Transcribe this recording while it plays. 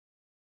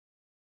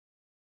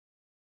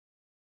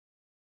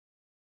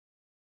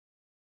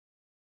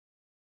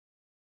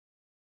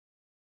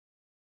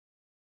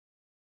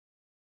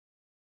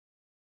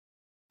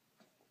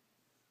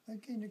I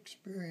gained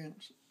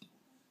experience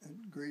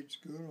at grade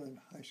school and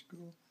high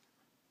school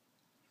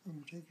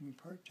from taking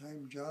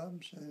part-time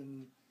jobs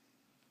and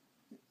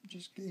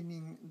just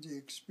gaining the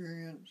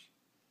experience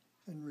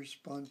and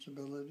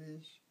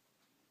responsibilities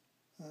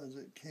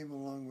that came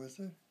along with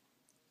it.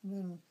 And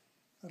then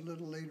a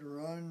little later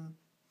on,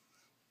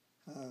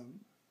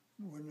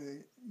 when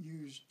I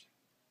used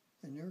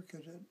an air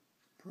cadet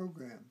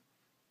program,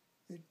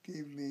 it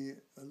gave me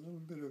a little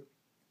bit of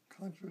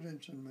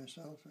confidence in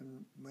myself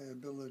and my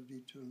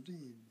ability to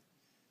lead.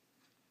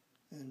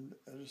 And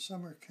at a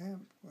summer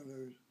camp while I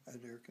was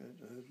at Air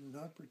Cadet, I had an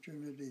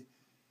opportunity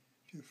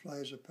to fly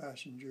as a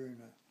passenger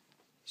in a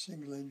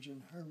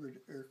single-engine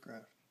Harvard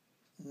aircraft.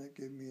 And that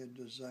gave me a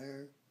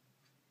desire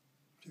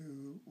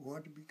to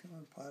want to become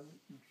a pilot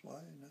and fly,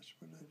 and that's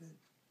what I did.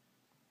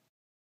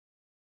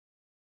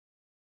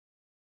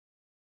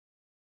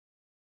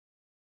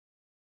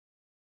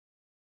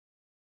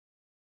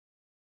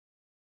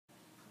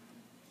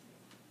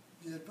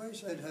 The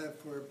advice I'd have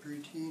for a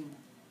preteen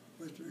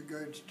with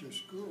regards to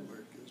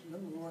schoolwork is,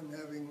 number one,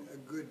 having a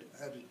good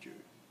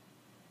attitude.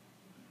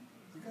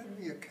 You've got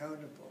to be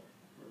accountable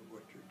for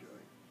what you're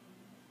doing.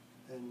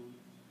 And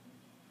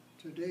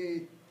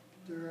today,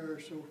 there are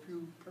so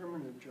few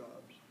permanent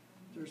jobs.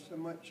 There's so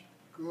much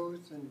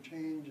growth and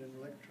change in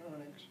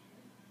electronics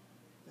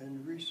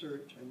and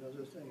research and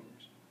other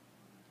things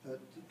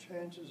that the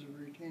chances of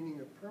retaining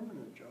a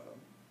permanent job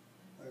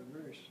are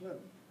very slim.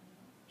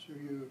 So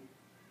you've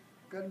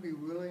got to be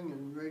willing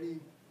and ready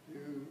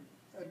to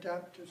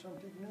adapt to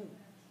something new.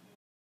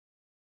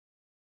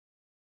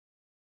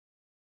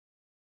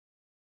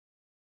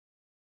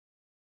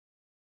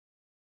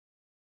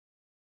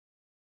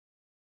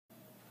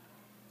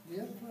 The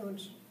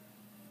influence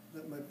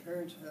that my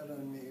parents had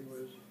on me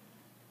was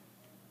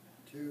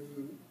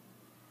to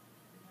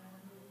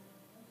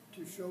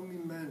show me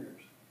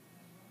manners.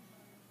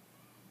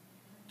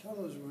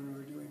 Tell us when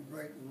we're doing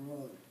right and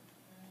wrong.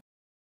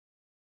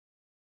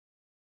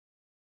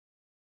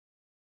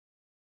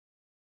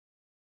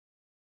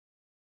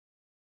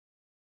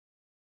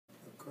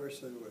 Of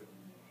course I would.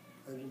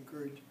 I'd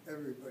encourage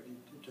everybody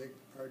to take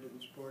part in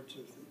sports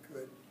if they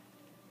could.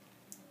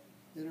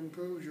 It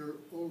improves your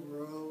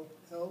overall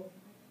health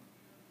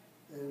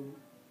and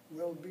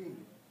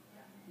well-being.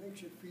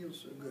 Makes you feel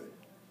so good.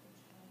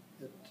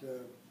 It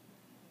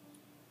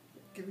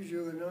gives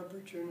you an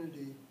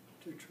opportunity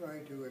to try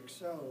to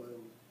excel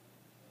and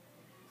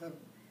have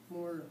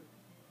more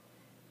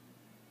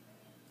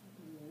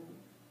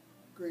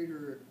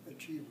greater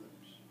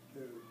achievements,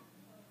 to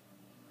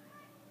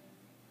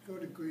go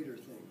to greater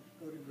things,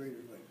 go to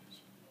greater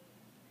lengths.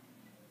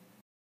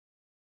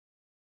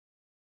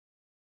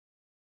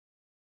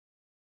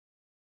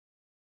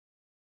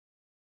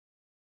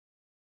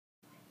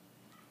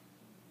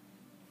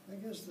 I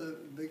guess the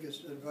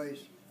biggest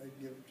advice I'd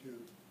give to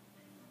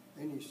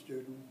any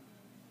student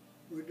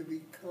would to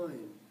be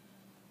kind,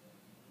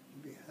 to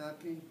be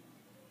happy,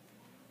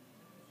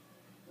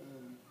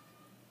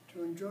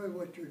 to enjoy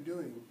what you're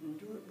doing, and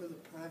do it with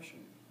a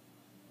passion.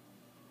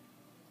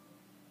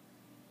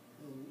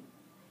 And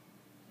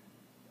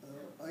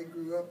I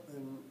grew up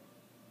and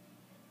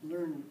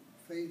learned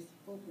faith,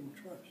 hope, and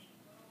trust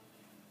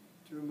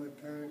through my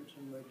parents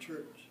and my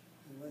church,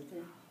 and I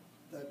think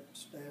that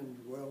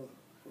stands well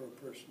for a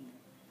person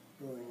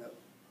growing up.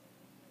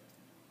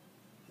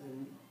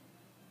 And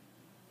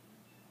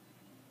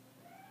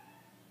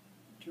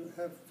to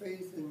have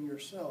faith in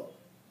yourself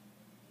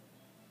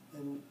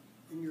and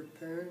in your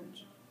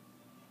parents,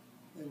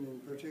 and in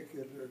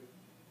particular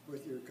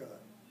with your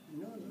God.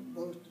 You know that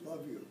both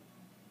love you,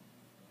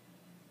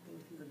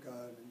 both your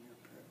God and your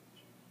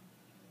parents.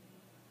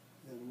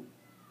 And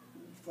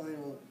the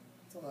final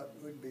thought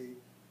would be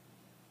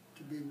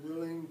to be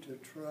willing to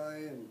try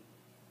and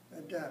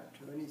adapt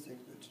to anything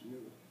that's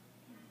new.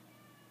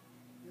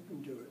 You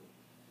can do it.